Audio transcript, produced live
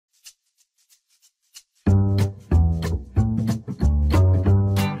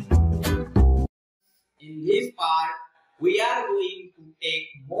part, we are going to take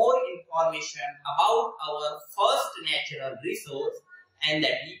more information about our first natural resource, and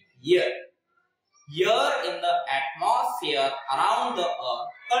that is air. Air in the atmosphere around the earth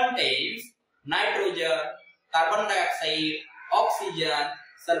contains nitrogen, carbon dioxide, oxygen,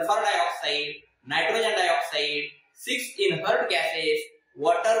 sulfur dioxide, nitrogen dioxide, 6 inert gases,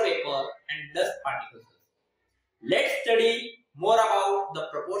 water vapor and dust particles. Let's study more about the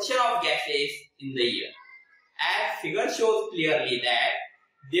proportion of gases in the air. As figure shows clearly that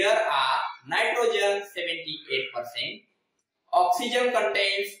there are nitrogen 78%, oxygen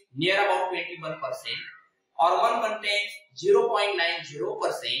contains near about 21%, argon contains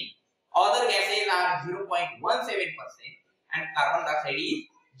 0.90%, other gases are 0.17% and carbon dioxide is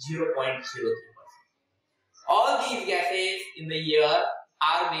 0.03%. All these gases in the air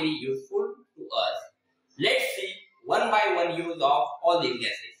are very useful to us. Let's see one by one use of all these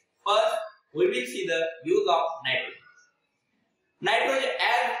gases. First, we will see the use of nitrogen.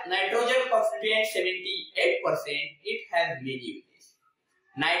 As nitrogen constitutes 78%, it has many uses.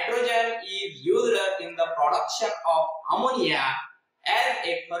 Nitrogen is used in the production of ammonia as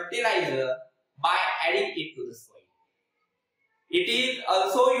a fertilizer by adding it to the soil. It is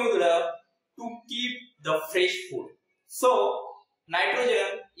also used to keep the fresh food. So,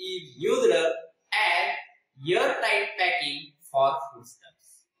 nitrogen is used as airtight packing for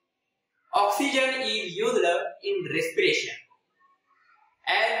foodstuffs. Oxygen is used in respiration.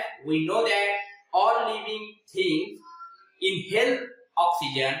 As we know that all living things inhale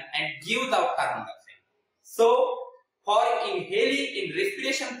oxygen and give out carbon dioxide. So, for inhaling in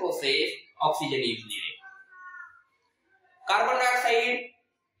respiration process, oxygen is needed. Carbon dioxide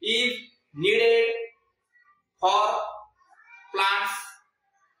is needed for plants,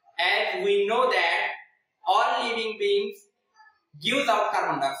 as we know that all living beings give out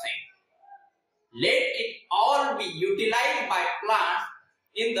carbon dioxide. Let it all be utilized by plants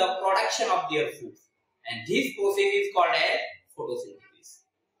in the production of their food, and this process is called as photosynthesis.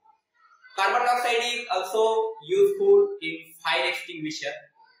 Carbon dioxide is also useful in fire extinguisher.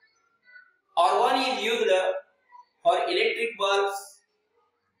 Argon is used for electric bulbs.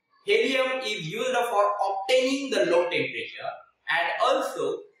 Helium is used for obtaining the low temperature, and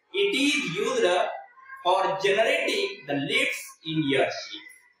also it is used for generating the lights in airships.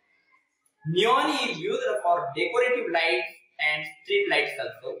 Neon is used for decorative lights and street lights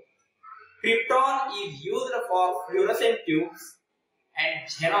also. Krypton is used for fluorescent tubes, and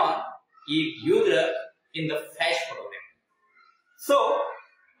xenon is used in the flash photography. So,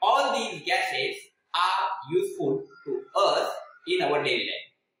 all these gases are useful to us in our daily life.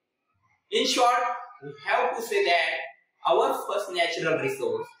 In short, we have to say that our first natural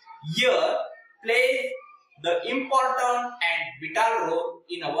resource, air, plays the important and vital role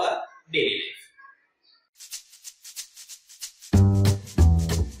in our daily life.